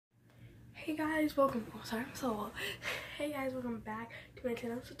Hey guys, welcome. Oh, sorry, I'm so old. Hey guys, welcome back to my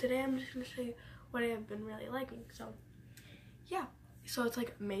channel. So today I'm just gonna show you what I've been really liking. So yeah, so it's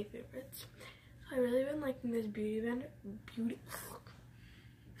like May favorites. So I really been liking this beauty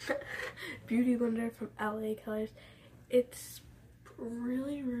blender from LA Colors. It's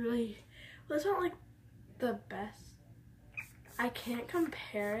really well, it's not like the best. I can't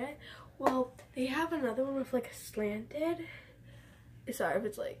compare it. Well, they have another one with like a slanted. Sorry if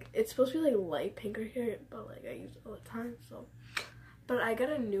it's like, it's supposed to be like light pink right here, but like I use it all the time, so. But I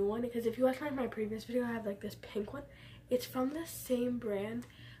got a new one because if you watch my previous video, I have like this pink one. It's from the same brand.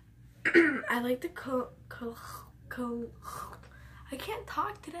 I like the I can't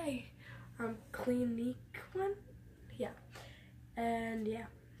talk today. Clinique one, yeah, and yeah.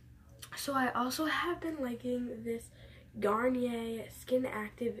 So I also have been liking this Garnier Skin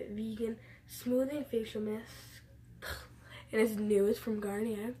Active Vegan Smoothing Facial Mist. And it's new, it's from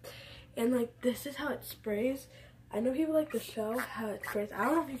Garnier. And like, this is how it sprays. I know people like to show how it sprays. I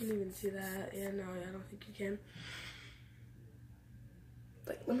don't know if you can even see that. Yeah, no, I don't think you can.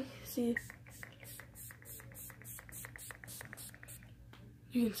 Like, let me see.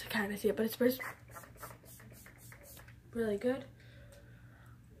 You can kind of see it, but it sprays really good.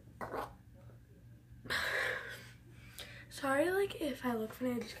 Sorry, like, if I look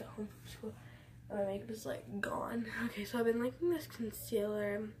funny, I just got home from school. My makeup is like gone. Okay, so I've been liking this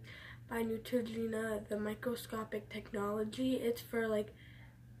concealer by Neutrogena, the microscopic technology. It's for like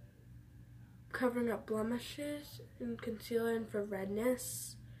covering up blemishes and concealer and for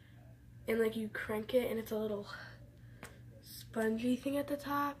redness. And like you crank it and it's a little spongy thing at the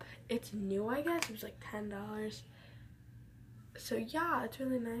top. It's new, I guess. It was like $10. So yeah, it's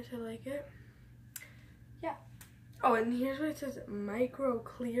really nice. I like it. Yeah. Oh, and here's what it says: micro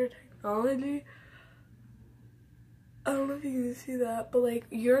clear technology. I don't know if you can see that, but like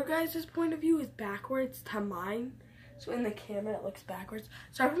your guys' point of view is backwards to mine. So in the camera it looks backwards.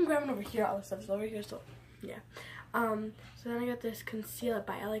 Sorry if I'm grabbing over here, all the stuff's over here, so yeah. So then I got this concealer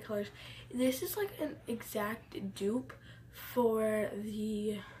by LA Colors. This is like an exact dupe for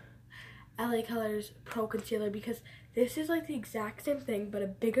the LA Colors Pro Concealer because this is like the exact same thing but a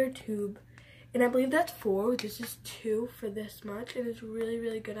bigger tube. And I believe that's 4, this is 2 for this much, and it's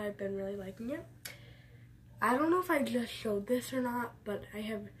really good. I've been really liking it. I don't know if I just showed this or not, but I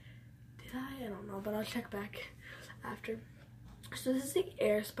have, did I? I don't know, but I'll check back after. So this is the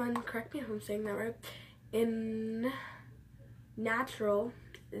Airspun, correct me if I'm saying that right, in Natural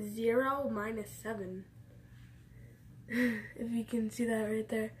 0-7. If you can see that right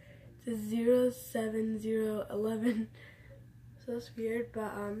there. It's 07011. So that's weird,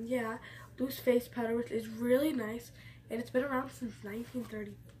 but yeah. Loose face powder, which is really nice, and it's been around since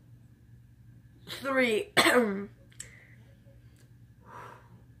 1933.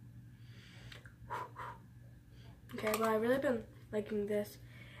 Okay, well, I've really been liking this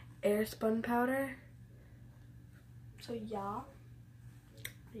Airspun powder. So yeah,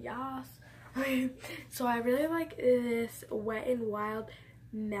 yes. Okay, so I really like this Wet n Wild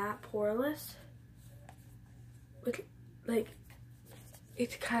Matte Poreless. With like,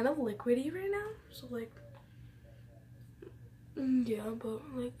 it's kind of liquidy right now, so like, yeah, but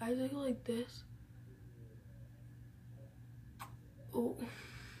like I think like this. Oh,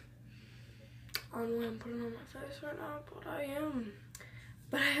 I don't know why I'm putting it on my face right now, but I am.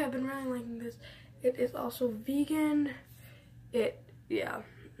 But I have been really liking this. It is also vegan.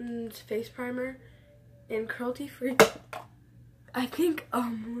 It's face primer and cruelty free. I think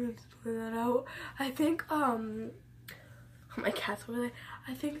let's put that out. I think my cat's over there.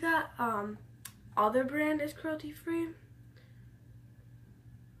 I think that other brand is cruelty free.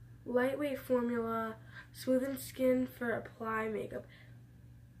 Lightweight formula, smoothing skin for apply makeup.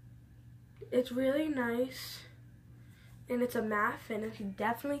 It's really nice, and it's a matte finish,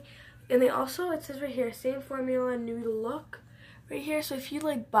 definitely. And they also, it says right here, same formula, new look, right here. So if you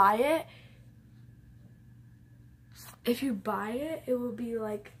like buy it, it will be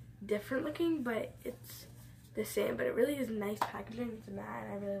like different looking, but it's the same. But it really is nice packaging. It's a matte,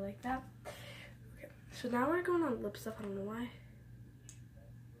 and I really like that. Okay, so now we're going on lip stuff. I don't know why,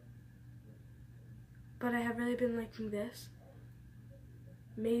 but I have really been liking this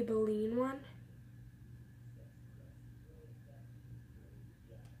Maybelline one.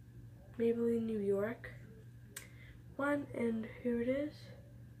 Maybelline New York one, and here it is.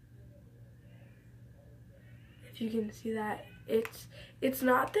 If you can see that, it's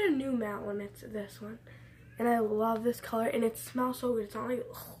not their new matte one, it's this one. And I love this color, and it smells so good. It's not like,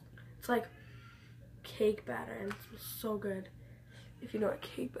 it's like cake batter, and it smells so good. If you know what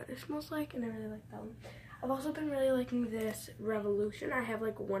cake batter smells like, and I really like that one. I've also been really liking this Revolution. I have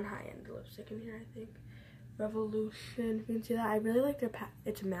like one high-end lipstick in here, I think. Revolution, you can see that. I really like their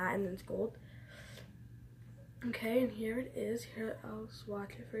it's matte and then it's gold. Okay, and here it is. Here, I'll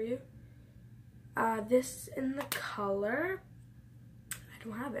swatch it for you. This in the color, I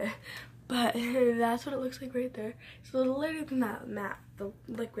don't have it, but that's what it looks like right there. It's a little lighter than that matte, the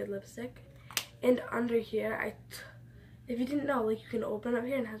liquid lipstick. And under here, if you didn't know, like, you can open up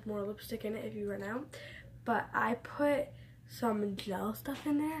here and it has more lipstick in it if you run out. But I put some gel stuff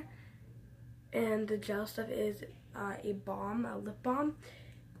in there, and the gel stuff is a balm, a lip balm.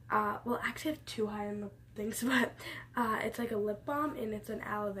 Well, actually I have two high-end things, but it's like a lip balm, and it's an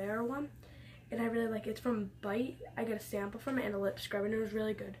aloe vera one. And I really like it. It's from Bite. I got a sample from it and a lip scrub, and it was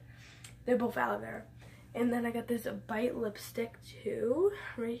really good. They're both aloe vera. And then I got this Bite lipstick too,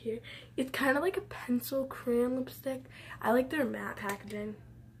 right here. It's kind of like a pencil crayon lipstick. I like their matte packaging.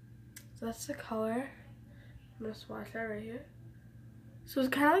 So that's the color. I'm going to swatch that right here. So it's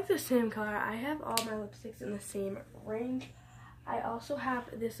kind of like the same color. I have all my lipsticks in the same range. I also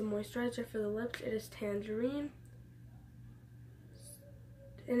have this moisturizer for the lips. It is Tangerine.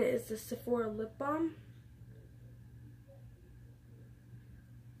 And it is the Sephora Lip Balm.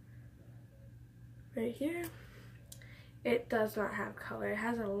 Right here. It does not have color. It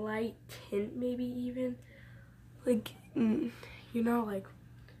has a light tint, maybe even. Like, you know, like.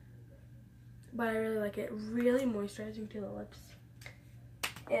 But I really like it. Really moisturizing to the lips.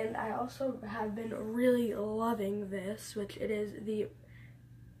 And I also have been really loving this, which it is the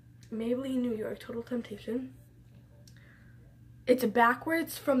Maybelline New York Total Temptation. It's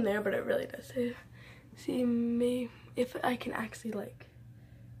backwards from there, but it really does. See me, if I can actually like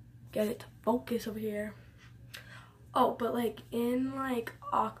get it to focus over here. Oh, but like in like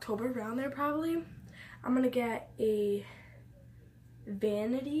October around there probably, I'm gonna get a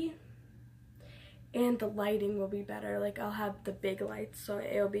vanity, and the lighting will be better. Like I'll have the big lights, so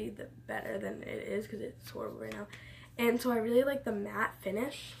it'll be better than it is because it's horrible right now. And so I really like the matte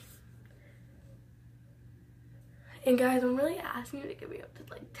finish. And guys, I'm really asking you to get me up to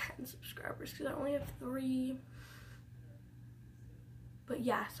like 10 subscribers because I only have 3. But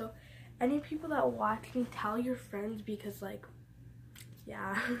yeah, so any people that watch me, tell your friends because like,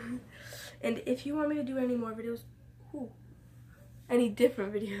 yeah. And if you want me to do any more videos, any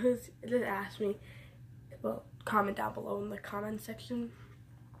different videos, just ask me. Well, comment down below in the comment section.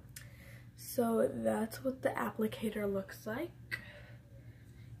 So that's what the applicator looks like.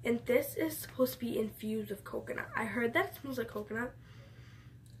 And this is supposed to be infused with coconut. I heard that it smells like coconut.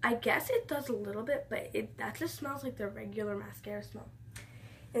 I guess it does a little bit, but that just smells like the regular mascara smell.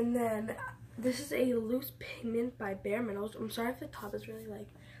 And then this is a loose pigment by Bare Minerals. I'm sorry if the top is really like,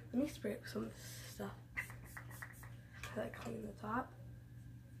 let me spray it with some of this stuff. I like clean the top.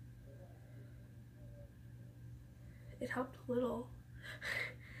 It helped a little.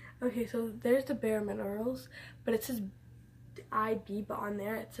 Okay, so there's the Bare Minerals, but it says IB, but on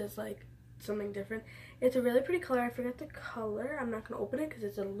there it says like something different. It's a really pretty color. I forgot the color. I'm not gonna open it because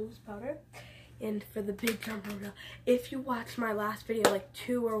it's a loose powder. And for the big jumper reel, if you watched my last video like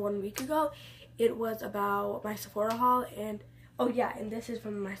 2 or 1 week ago, it was about my Sephora haul. And oh yeah, and this is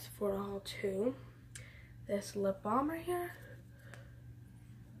from my Sephora haul too. This lip balm right here.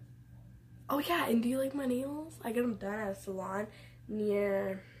 Oh yeah, and do you like my nails? I got them done at a salon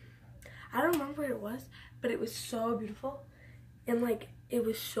near, I don't remember where it was, but it was so beautiful. And like, it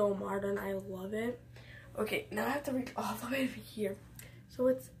was so modern. I love it. Okay, now I have to reach all the way over here. So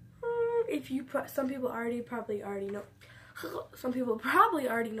it's, some people probably already know. Some people probably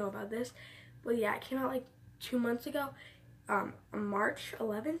already know about this. But yeah, it came out like 2 months ago. March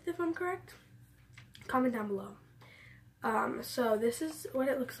 11th, if I'm correct. Comment down below. So this is what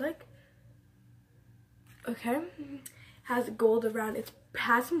it looks like. Okay. Has gold around. It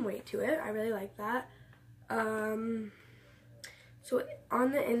has some weight to it. I really like that. So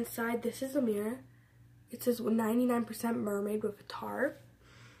on the inside, this is a mirror. It says 99% mermaid with a tar.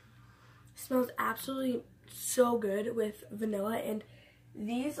 Smells absolutely so good with vanilla, and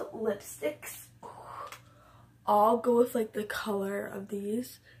these lipsticks all go with like the color of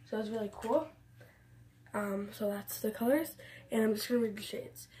these, so it's really cool. So that's the colors, and I'm just gonna read the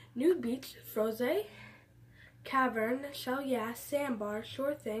shades. Nude Beach, Froze, Cavern, Shell Yeah, Sandbar,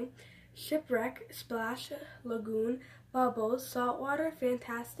 Sure Thing, Shipwreck, Splash, Lagoon, Bubbles, Saltwater,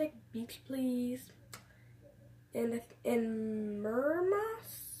 Fantastic, Beach Please, and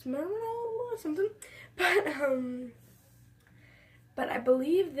Smyrna or something. But I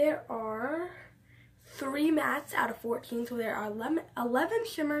believe there are 3 mattes out of 14, so there are 11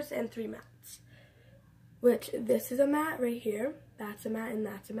 shimmers and 3 mattes. Which this is a matte right here. That's a matte and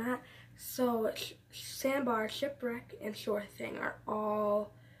that's a matte. So Sandbar, Shipwreck, and Sure Thing are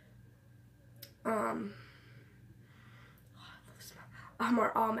all are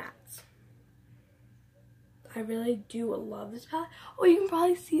all mattes. I really do love this palette. Oh, you can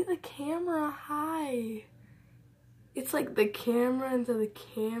probably see the camera. Hi. It's like the camera into the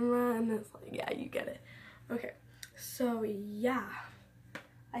camera, and it's like, yeah, you get it. Okay, so yeah.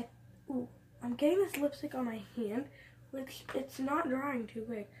 I'm getting this lipstick on my hand, which it's not drying too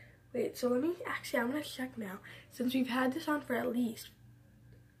quick. Wait, so I'm gonna check now, since we've had this on for at least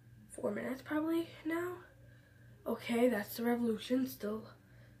 4 minutes probably now. Okay, that's the Revolution, still,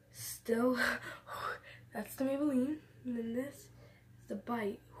 that's the Maybelline, and then this is the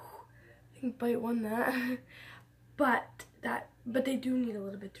Bite. I think Bite won that, but they do need a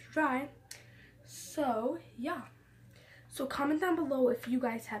little bit to dry. So yeah. So comment down below if you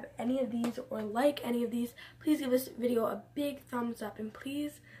guys have any of these or like any of these. Please give this video a big thumbs up, and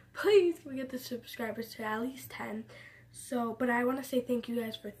please can we get the subscribers to at least 10. So, but I want to say thank you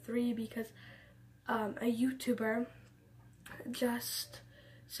guys for 3 because a YouTuber just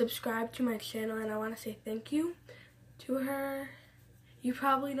subscribed to my channel, and I want to say thank you to her. You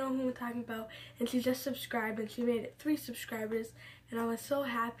probably know who I'm talking about, and she just subscribed, and she made it 3 subscribers, and I was so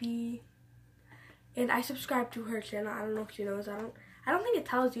happy. And I subscribed to her channel. I don't know if she knows. I don't think it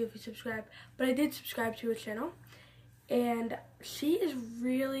tells you if you subscribe, but I did subscribe to her channel. And she is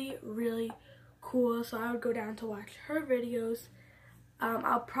really, really cool, so I would go down to watch her videos.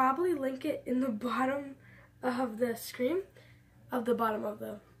 I'll probably link it in the bottom of the screen,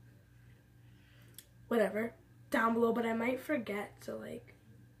 whatever, down below, but I might forget, so like,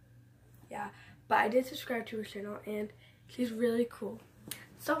 yeah. But I did subscribe to her channel, and she's really cool.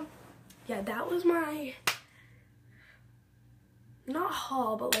 So yeah, that was my, not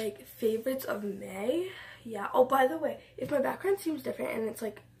haul, but like favorites of May. Yeah. Oh, by the way, if my background seems different and it's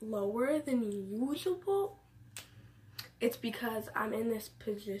like lower than usual, it's because I'm in this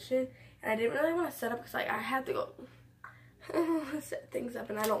position and I didn't really want to set up because like I had to go set things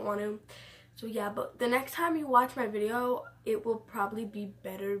up and I don't want to. So yeah, but the next time you watch my video, it will probably be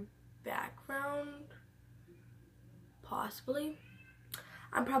better background, possibly.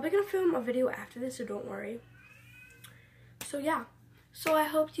 I'm probably going to film a video after this, so don't worry. So yeah, so I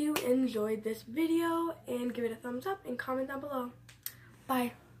hope you enjoyed this video, and give it a thumbs up and comment down below.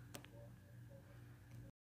 Bye.